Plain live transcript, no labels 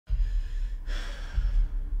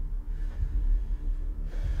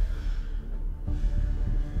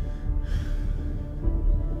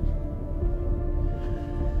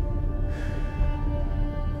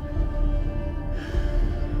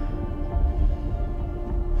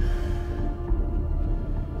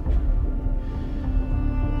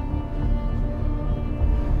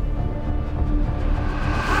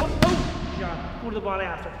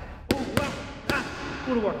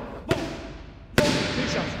school of work. Boom. Boom. 2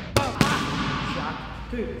 shots. Boom. Shot.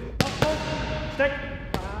 2. Boom. Boom. Stick.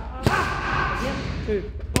 Again.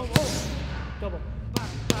 2. Boom. Boom. Double.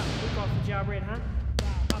 Look off the jab right hand.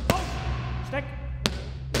 Boom. Stick.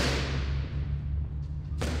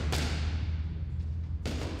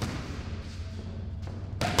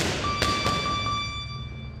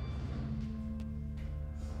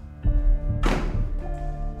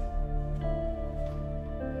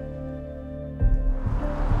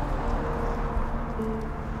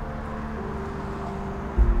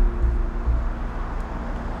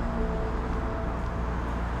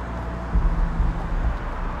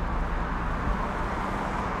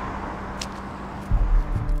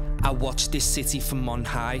 I watch this city from on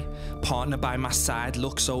high. Partner by my side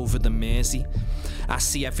looks over the Mersey. I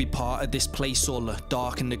see every part of this place, all the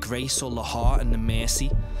dark and the grace, all the heart and the mercy.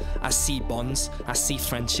 I see bonds, I see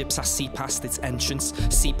friendships, I see past its entrance,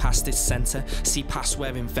 see past its centre, see past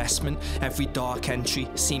where investment, every dark entry,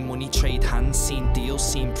 see money trade hands, seen deals,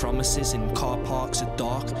 seen promises in car parks are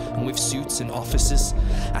dark and with suits and officers.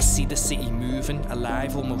 I see the city moving,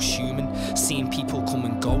 alive, almost human, seeing people come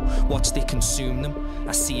and go, watch they consume them.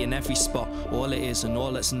 I see in every spot all it is and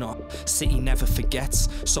all it's not. City never forgets,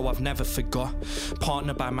 so I've never forgot.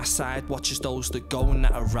 Partner by my side watches those that go and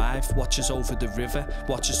that arrive, watches over the river,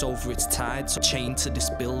 watches over its tides, chained to this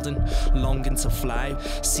building, longing to fly.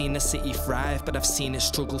 Seen the city thrive, but I've seen it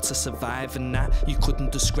struggle to survive, and that you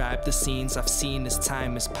couldn't describe the scenes I've seen as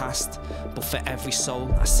time has passed. But for every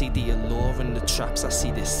soul, I see the allure and the traps. I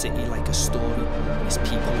see this city like a story, its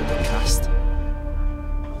people are the cast.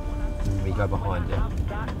 We go behind it.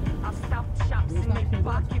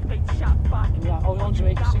 Yeah, hold on to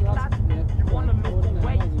it, see that? You wanna look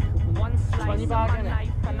away, one slice of my life,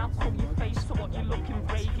 and I'll pull your face to what you're looking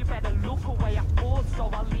brave. You better look away, I thought so.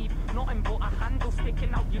 I'll leave nothing but a handle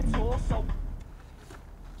sticking out your torso.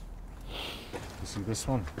 You see this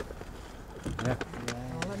one? Yeah.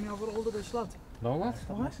 Oh, let me have a hold of this, lad. No, what?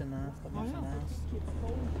 Stop messing now, stop messing now.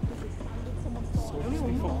 So just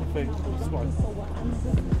be fucking fake. This one.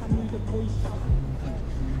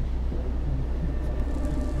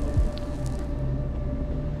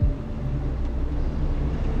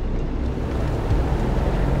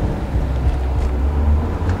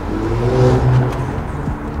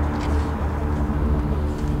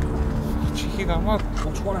 Cheeky that, lad.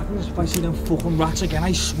 Watch what happens if I see them fucking rats again,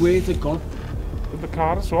 I swear to God. In the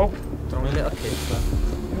car as well. They're only little kids, though.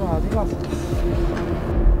 You are, you lad.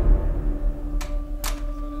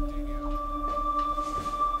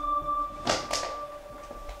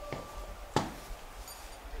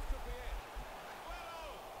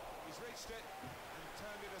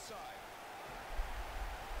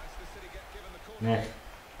 Nick.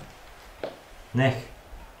 Nick.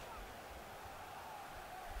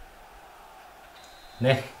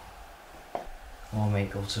 Nick. Come on, mate,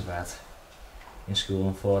 go to bed. In school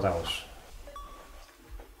in 4 hours.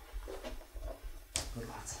 Good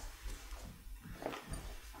lad.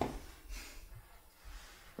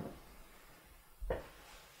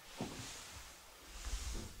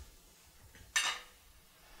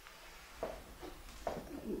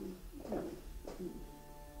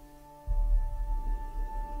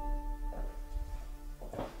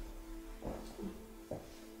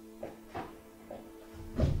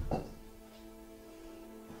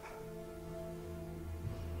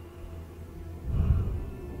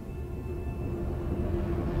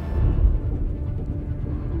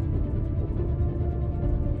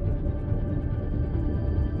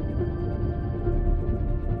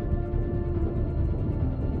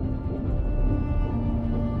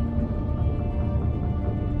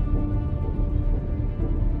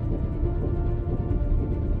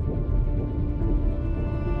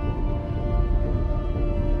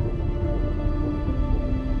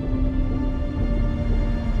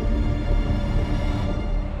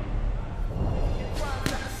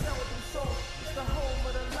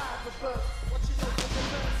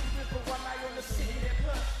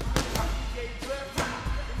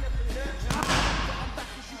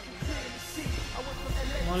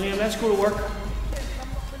 Come on, Liam, let's go to work.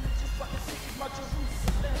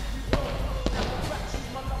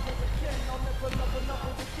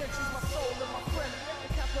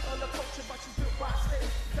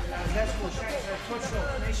 Let's go,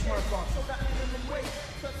 touchdown, nice smart ball.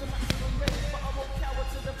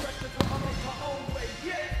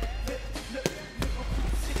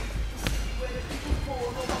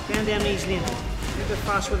 Bend down knees, Liam. A bit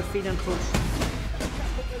fast with the feet and toes.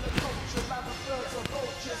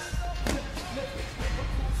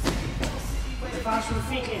 Fast with the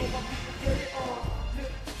feet, Liam.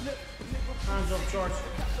 Hands up, George.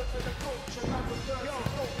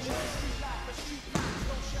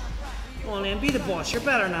 Come on, Liam, be the boss. You're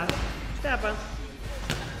better now. Step in.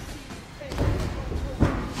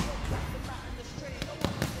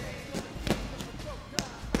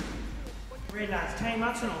 Relax, time,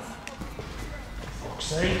 that's enough. Fuck's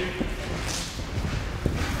sake.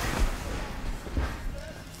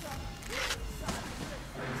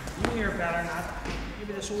 You're better now.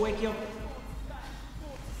 Maybe this will wake you up.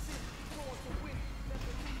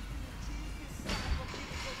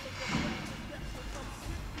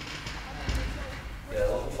 Yeah,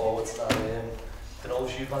 looking forward to that. Can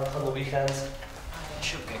always you bank on the weekend. I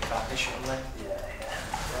should get cracking, shouldn't I?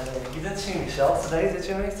 Yeah. You didn't see yourself today, did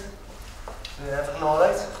you, mate? Yeah, everything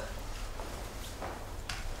alright?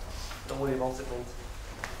 Don't worry about it, mate.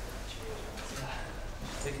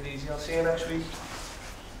 Take it easy, I'll see you next week.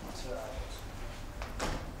 That's alright.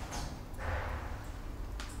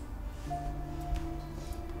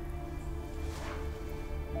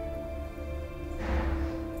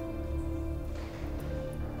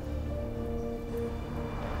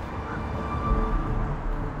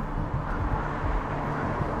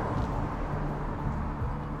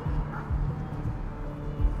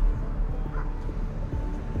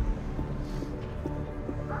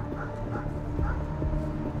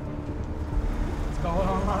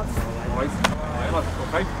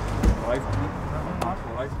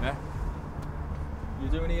 Alright, yeah. You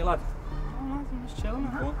doing here, lad? Oh, I'm just chilling,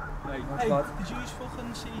 man. Hey, Did you just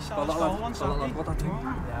fucking see Salah's goal on Saturday? What I do?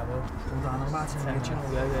 Yeah, well, come down on that 10 minutes, you know,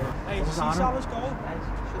 yeah. Hey, did you see Salah's goal?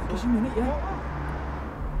 Just a minute, yeah.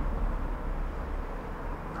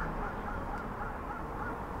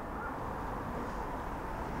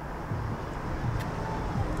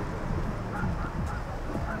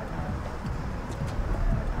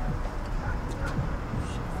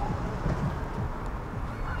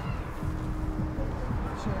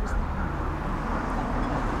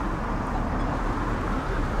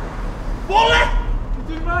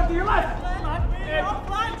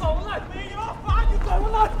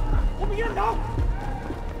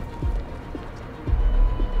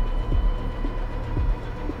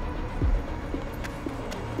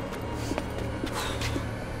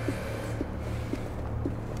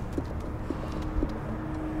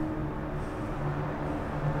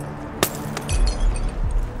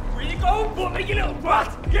 Make you little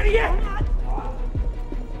brat! Get here!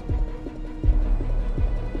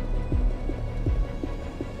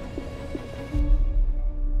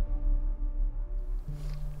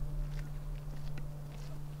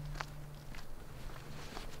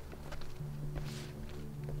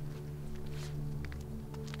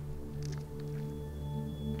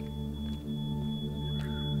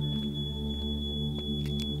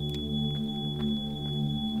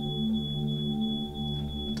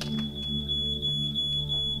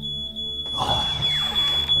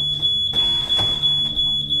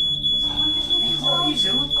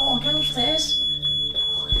 Go on, get upstairs.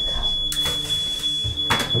 Fucking hell.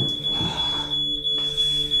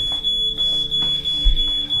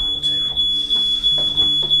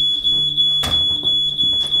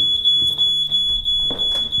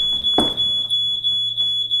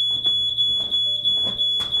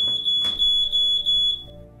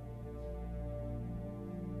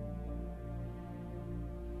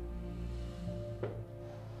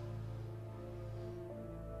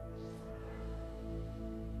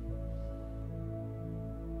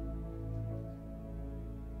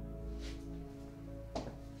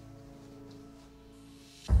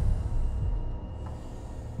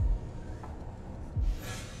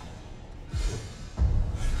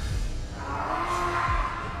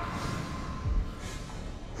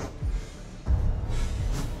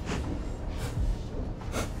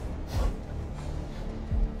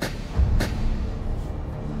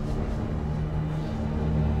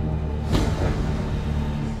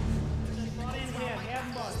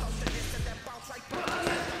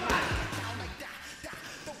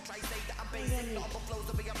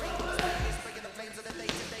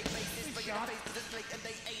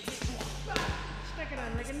 Stick it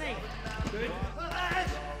on like a knife. Good.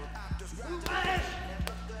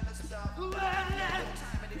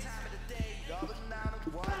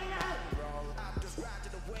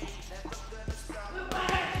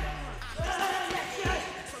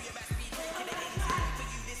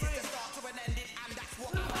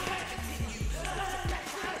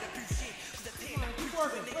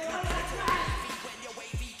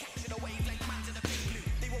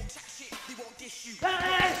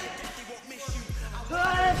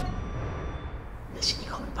 Listen, you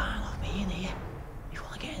got a bang off me in here. If you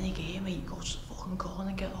want to get in the game, mate, go to the fucking corner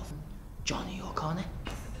and get off Johnny or Connor.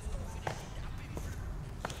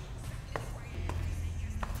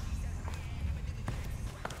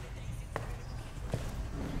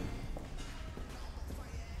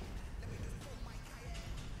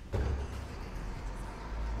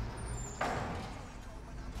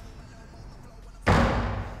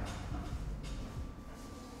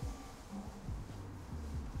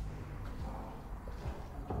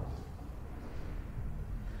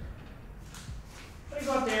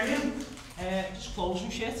 clothes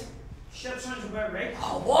and shit. Shit sounds about right.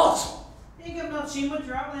 Oh, what? You have not seen what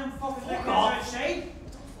you're at with them fucking Fuck dickheads off. outside. I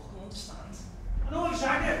don't fucking understand. I know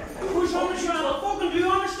exactly. Who's understand? I fucking do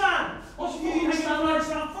understand. What You don't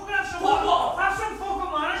understand. Fucking have some Fuck off. have some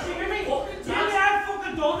fucking manners, do you hear me? Fucking Maybe dad. I've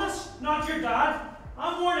fucking done this, not your dad.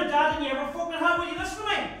 I'm more a dad than you ever fucking had. Will you listen to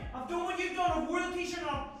me? I've done what you've done. I've worn the t-shirt and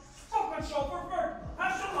I'll fucking suffer for it.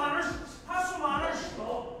 Have some manners. Have some manners.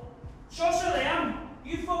 Shush to them.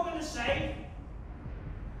 You fucking decide.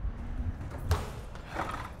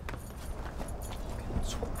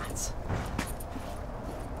 Twat.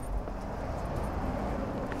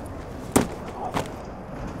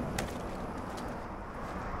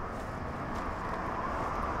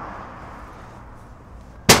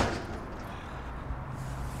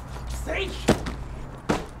 Think!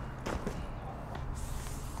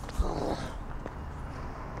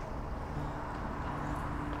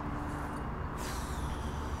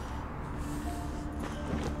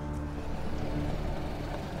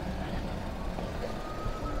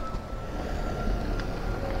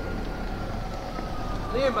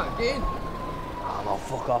 Liam, man, get in. Oh, no,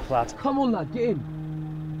 fuck off, lad. Come on, lad, get in.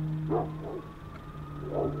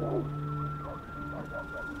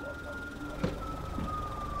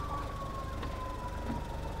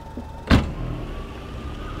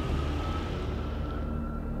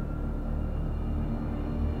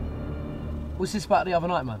 What's this about the other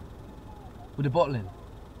night, man? With the bottling?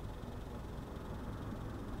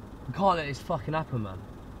 We can't let this fucking happen, man.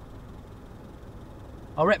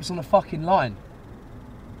 Our rep's on the fucking line.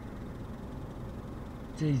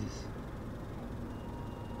 Jesus.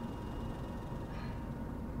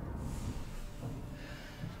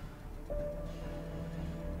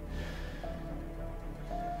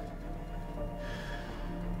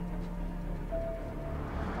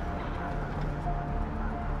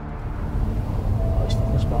 Oh, it's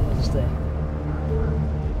fucking spot, let's stay.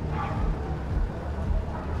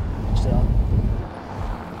 Stay on.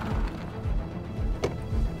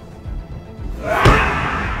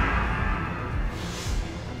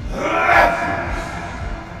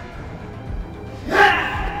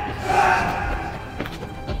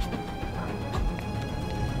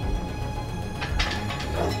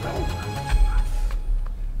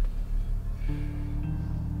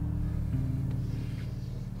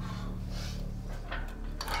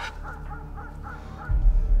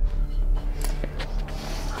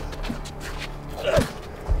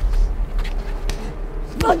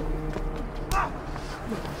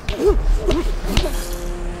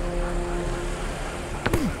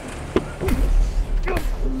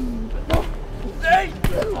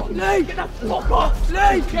 Lee! Get the fuck off!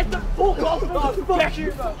 Lee! Get the fuck off! Oh, fuck you,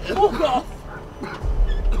 man! Fuck off!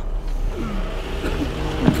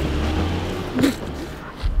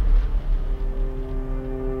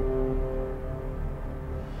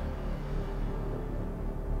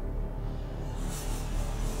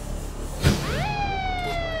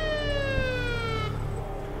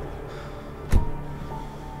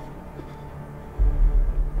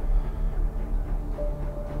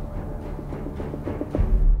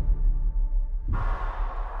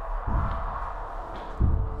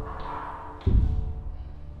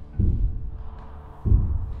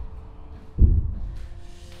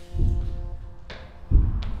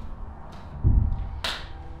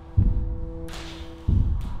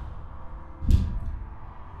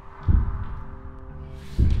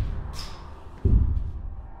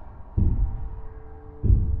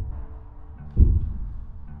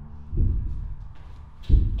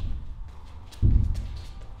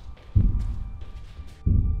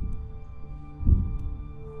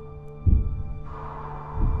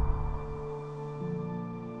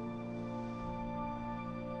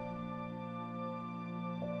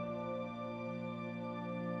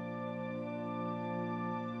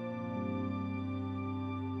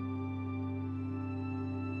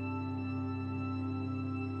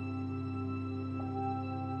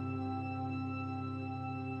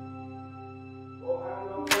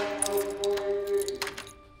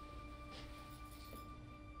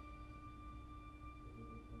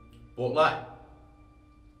 Butler.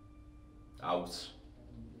 Out.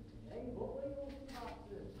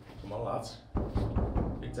 Come on, lads.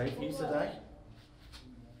 Big day for you today.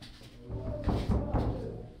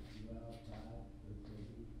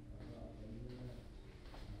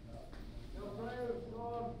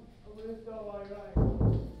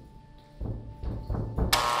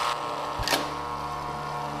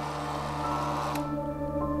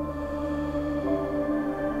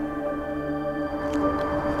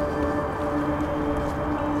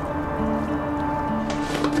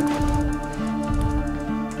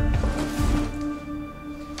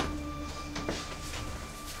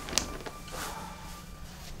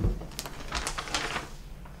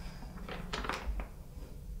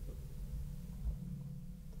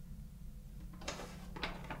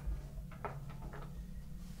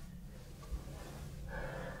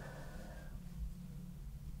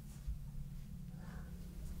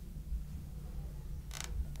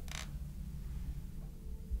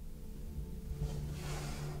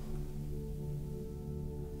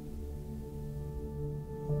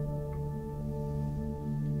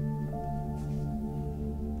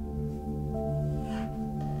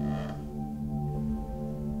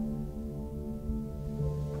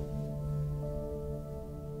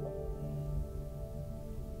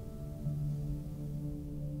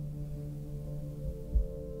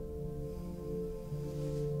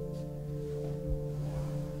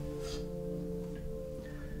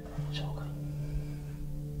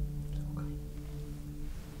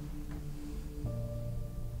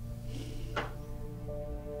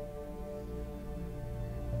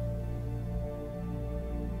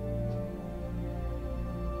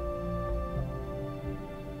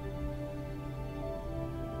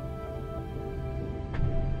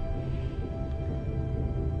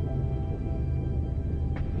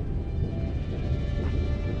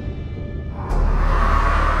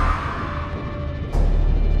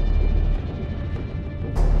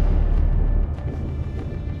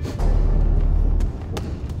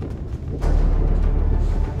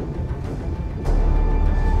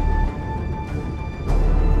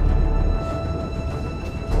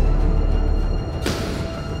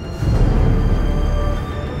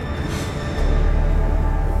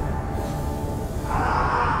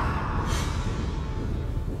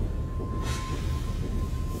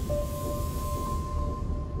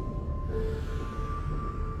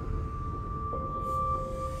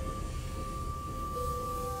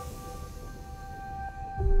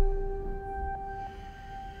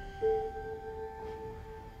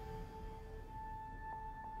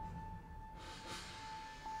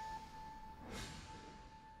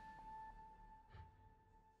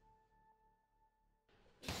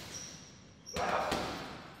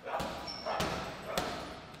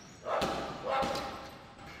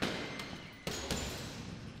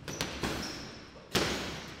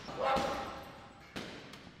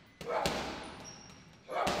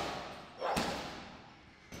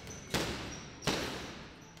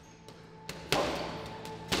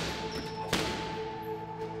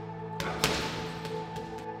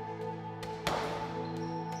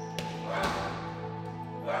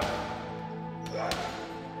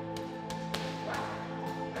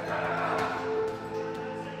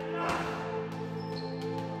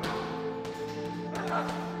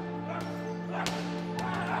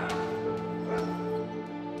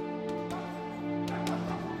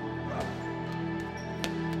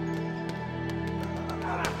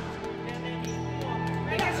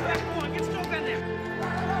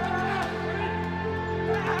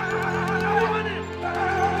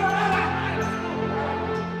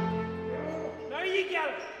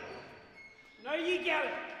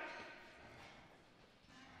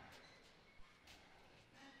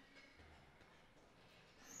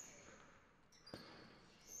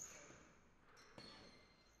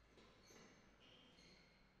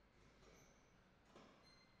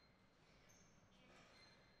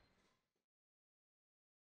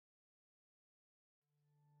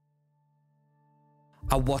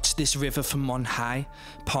 I watch this river from on high.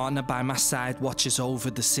 Partner by my side watches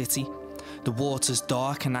over the city. The water's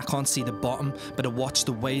dark and I can't see the bottom, but I watch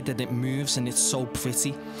the way that it moves and it's so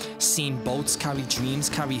pretty. Seeing boats carry dreams,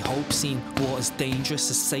 carry hope. Seeing water's dangerous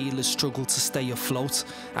as sailors struggle to stay afloat.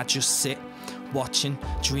 I just sit, watching,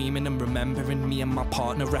 dreaming and remembering. Me and my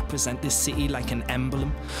partner represent this city like an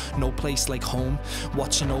emblem. No place like home.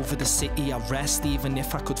 Watching over the city I rest. Even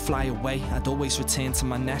if I could fly away, I'd always return to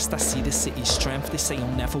my nest. I see the city's strength. They say you'll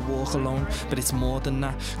never walk alone, but it's more than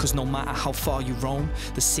that, cause no matter how far you roam,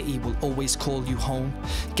 the city will always call you home.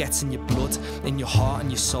 Gets in your blood, in your heart and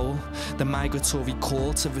your soul. The migratory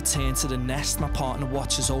call to return to the nest. My partner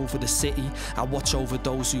watches over the city. I watch over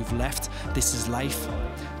those who've left. This is life,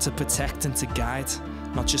 to protect and to guide.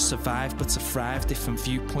 Not just survive but to thrive. Different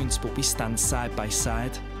viewpoints but we stand side by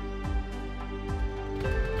side.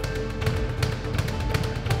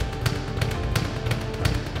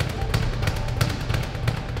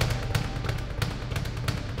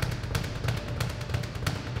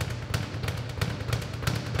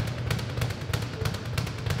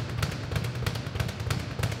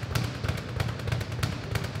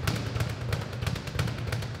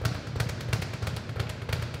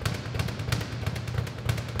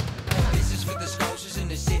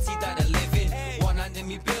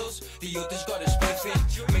 The others got a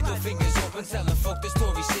spliffing. Middle fingers up and tell them fuck the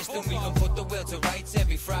Tory system. We gon' put the will to rights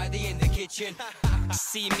every Friday in the kitchen.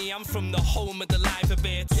 See me, I'm from the home of the live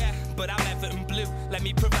bits, but I'm Everton blue, let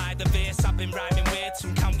me provide the verse. I've been rhyming words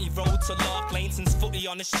from County Road to Lark Lane. Since footy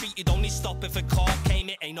on the street, you'd only stop if a car came.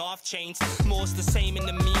 It ain't half changed, more's the same in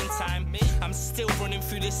the meantime. I'm still running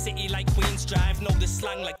through the city like Queen's Drive. Know the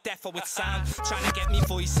slang like death or with sound. Trying to get me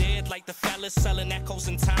voice heard like the fellas selling echoes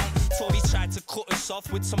in town. Tories tried to cut us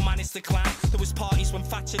off with some managed to climb. There was parties when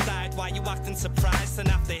Thatcher died, why you acting surprised? And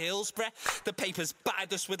after Hillsborough, the papers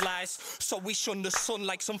battered us with lies. So we shun the sun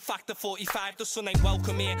like some Factor 45. The sun ain't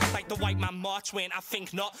welcome here like the white man march went. I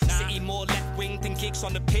think not. City more left-wing than gigs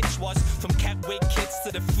on the pitch was. From Kentwig kids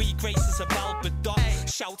to the Free Graces of Albert.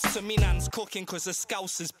 Shouts to me nan's cooking cause the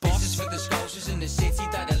Scousers boss. This is for the Scousers in the city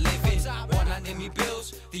that I live in. One hand in me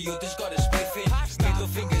bills, the other's got a spliffing. Middle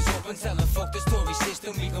fingers up and tell them fuck the Tory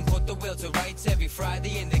system. We can put the will to rights every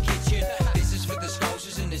Friday in the kitchen. This is for the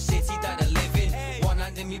Scousers in the city that I live in. One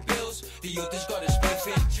hand in me bills, the other's got a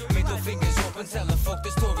spliffing. Middle fingers up and tell them fuck the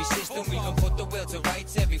Tory system. We can put the will to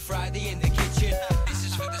rights every Friday in the kitchen. This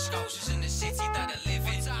is for the Scousers in the city that I live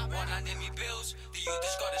in. One hand in me bills, the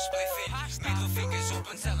other's got a spliffing. Middle fingers up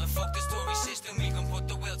and tell them fuck the Tory system. We can put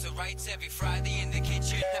the will to rights every Friday in the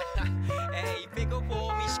kitchen. Hey, big up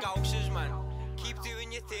all me Scousers, man. Keep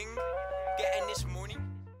doing your thing, getting this money.